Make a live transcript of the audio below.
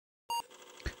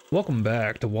Welcome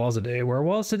back to Was a Day, where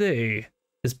was today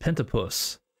is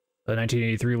Pentapus, a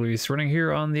 1983 release running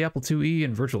here on the Apple IIe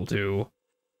and Virtual 2.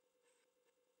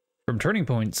 From Turning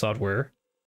Point Software,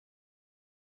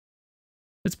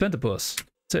 it's Pentapus.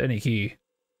 To any key.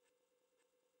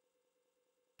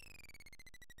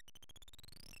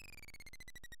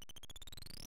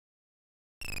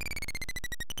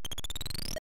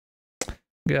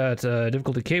 Got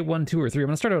difficulty K, 1, 2, or 3. I'm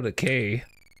gonna start out at K. I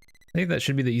think that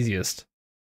should be the easiest.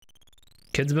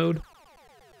 Kids mode?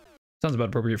 Sounds about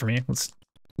appropriate for me. Let's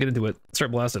get into it.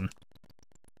 Start blasting.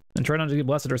 And try not to get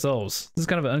blasted ourselves. This is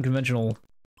kind of an unconventional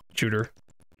shooter.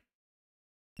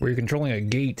 Where you're controlling a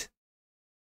gate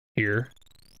here.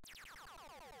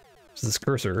 This is this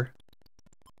cursor.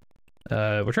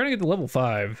 We're trying to get to level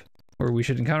 5, where we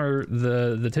should encounter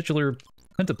the titular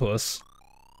Pentapus.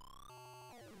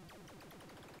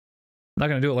 Not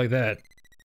gonna do it like that.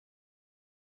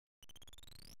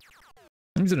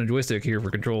 I'm using a joystick here for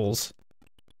controls.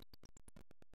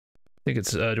 I think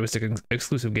it's a joystick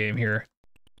exclusive game here.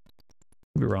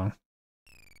 Could be wrong.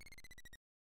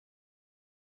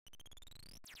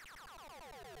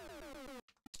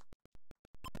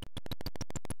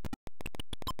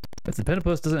 If the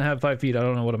Pentapus doesn't have 5 feet, I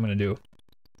don't know what I'm gonna do.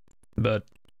 But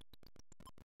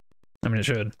I mean, it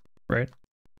should, right?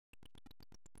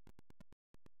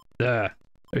 Ah,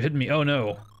 they're hitting me. Oh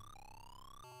no.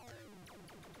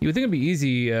 You would think it'd be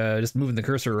easy just moving the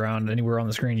cursor around anywhere on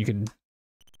the screen. You can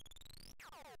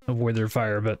avoid their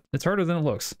fire, but it's harder than it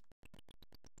looks.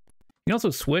 You can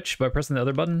also switch by pressing the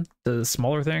other button, the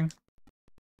smaller thing.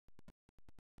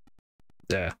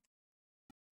 Yeah.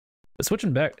 But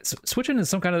switching is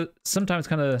sometimes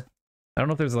kind of, I don't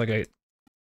know if there's like a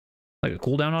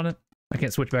cooldown on it. I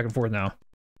can't switch back and forth now.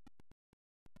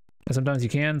 And sometimes you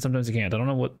can, sometimes you can't. I don't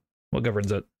know what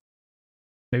governs it.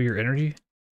 Maybe your energy?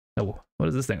 Oh, what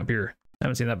is this thing up here? I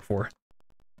haven't seen that before.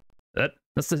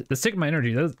 That's taking my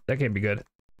energy. That can't be good.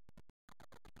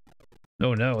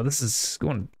 Oh no, this is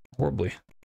going horribly.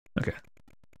 Okay.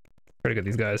 Try to get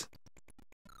these guys.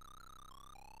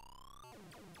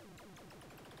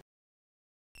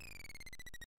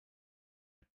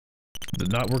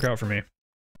 Did not work out for me.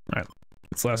 Alright,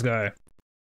 this last guy.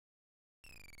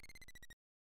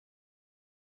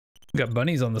 We got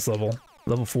bunnies on this level.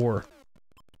 Level 4.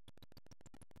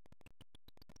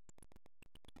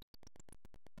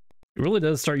 It really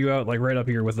does start you out like right up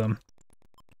here with them.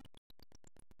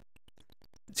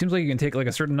 It seems like you can take like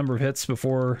a certain number of hits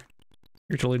before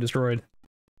you're totally destroyed.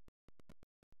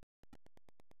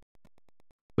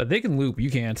 But they can loop,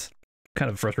 you can't. Kind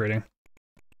of frustrating.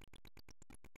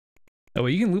 Oh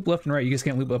wait, you can loop left and right, you just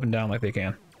can't loop up and down like they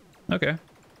can. Okay.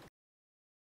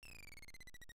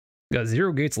 Got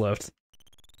 0 gates left.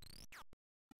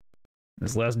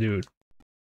 This last dude.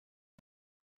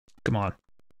 Come on.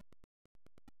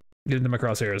 Get into my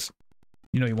crosshairs.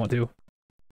 You know you want to.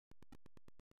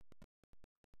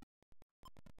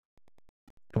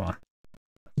 Come on.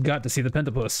 Got to see the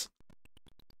Pentapus.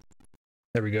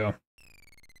 There we go.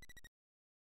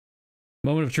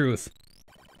 Moment of truth.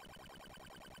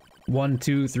 1,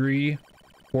 2, 3,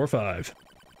 4, 5.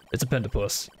 It's a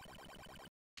Pentapus.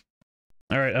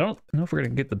 Alright, I don't know if we're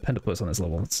gonna get the Pentapus on this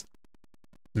level.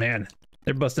 Man,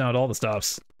 they're busting out all the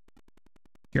stops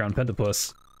here on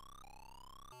Pentapus.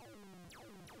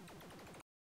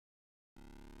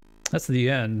 That's the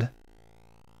end.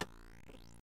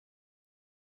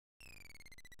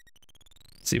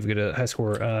 Let's see if we get a high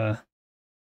score. Oh,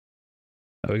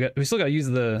 we still gotta use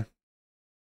the.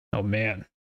 Oh man.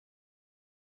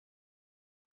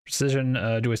 Precision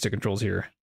joystick controls here.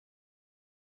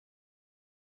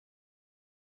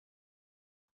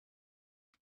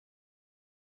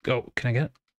 Oh, can I get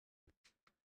it?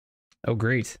 Oh,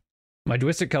 great. My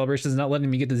joystick calibration is not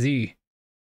letting me get to Z.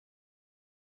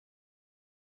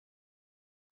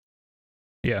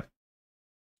 Yeah.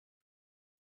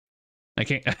 I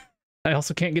can't. I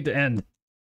also can't get to end.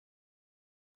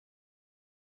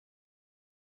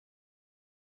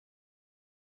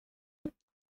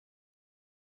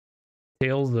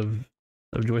 Tales of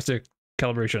joystick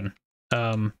calibration.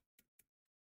 Am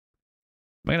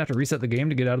I gonna have to reset the game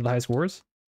to get out of the high scores?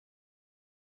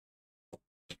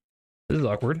 This is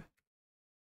awkward.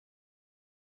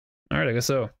 Alright, I guess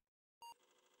so.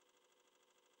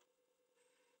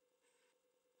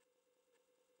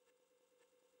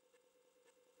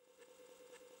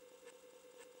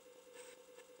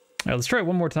 Alright, let's try it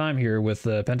one more time here with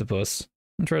Pentapus.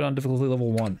 And try it on difficulty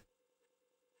level 1.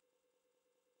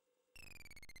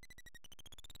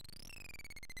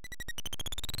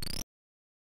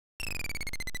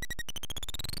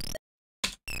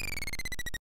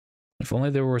 If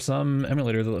only there were some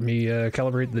emulator that let me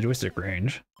calibrate the joystick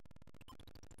range.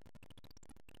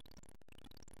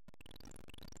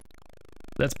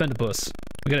 That's Pentapus.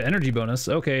 We got an energy bonus.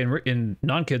 Okay, in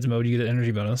non-kids mode, you get an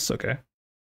energy bonus. Okay.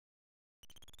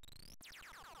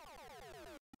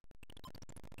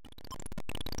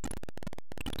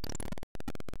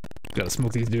 Gotta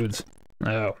smoke these dudes.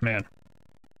 Oh, man.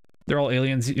 They're all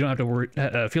aliens. You don't have to worry,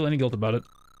 feel any guilt about it.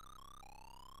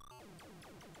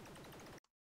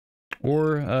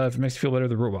 Or, if it makes you feel better,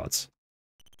 the robots.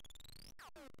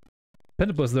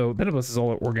 Pentapus, though, Pentapus is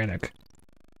all organic.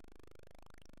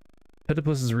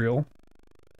 Pentapus is real.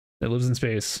 It lives in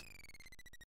space.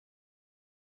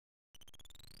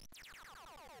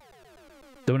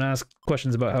 Don't ask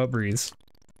questions about how it breathes.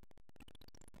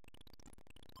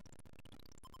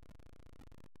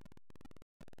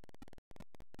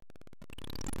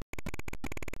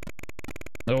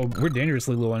 Oh, we're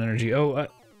dangerously low on energy. Oh,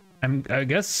 I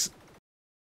guess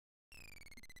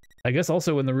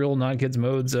also in the real non-kids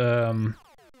modes,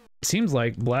 seems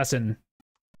like blasting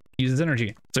uses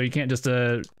energy, so you can't just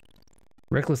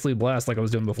recklessly blast like I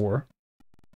was doing before.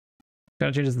 Kind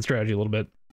of changes the strategy a little bit.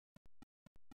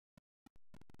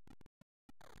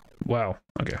 Wow.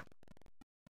 Okay.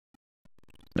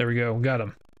 There we go. Got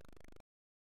him.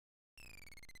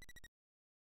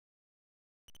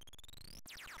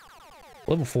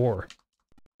 Level 4.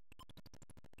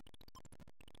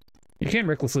 You can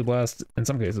recklessly blast in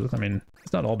some cases. I mean,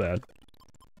 it's not all bad.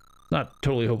 Not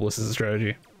totally hopeless as a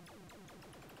strategy.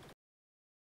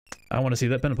 I want to see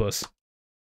that Pentapus.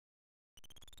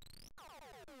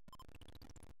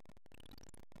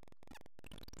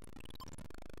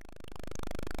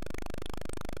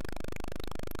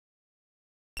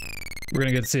 We're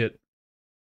gonna get to see it.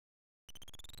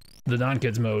 The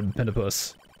non-kids mode,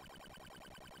 Pentapus.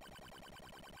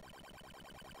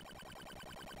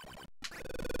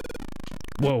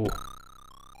 Whoa.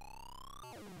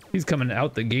 He's coming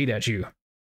out the gate at you.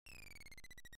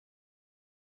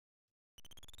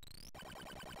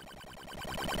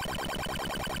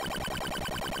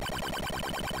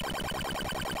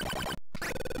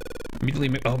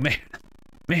 Immediately, oh man.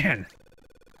 Man.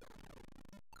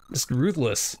 Just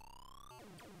ruthless.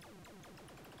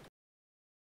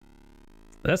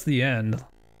 That's the end.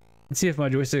 Let's see if my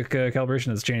joystick calibration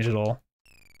has changed at all.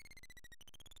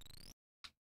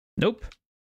 Nope.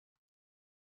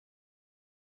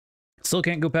 Still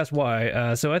can't go past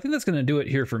Y. So I think that's going to do it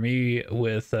here for me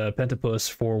with Pentapus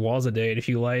for Walls a Day. And if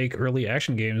you like early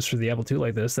action games for the Apple II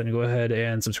like this, then go ahead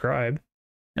and subscribe.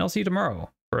 And I'll see you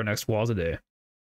tomorrow for our next Walls a Day.